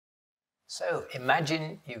So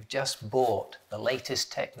imagine you've just bought the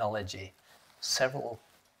latest technology, several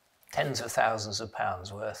tens of thousands of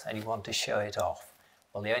pounds worth, and you want to show it off.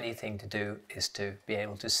 Well, the only thing to do is to be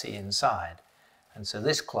able to see inside. And so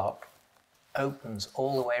this clock opens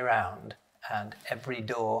all the way around, and every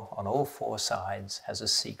door on all four sides has a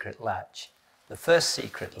secret latch. The first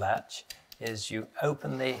secret latch is you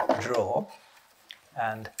open the drawer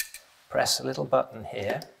and press a little button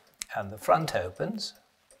here, and the front opens.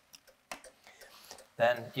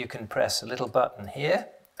 Then you can press a little button here,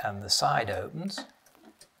 and the side opens.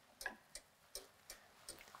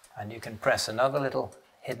 And you can press another little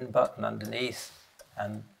hidden button underneath,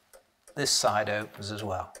 and this side opens as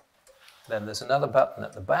well. Then there's another button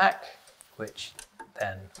at the back, which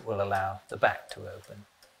then will allow the back to open.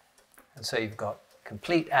 And so you've got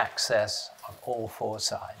complete access on all four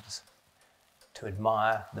sides to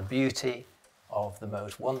admire the beauty of the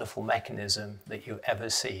most wonderful mechanism that you've ever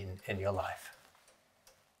seen in your life.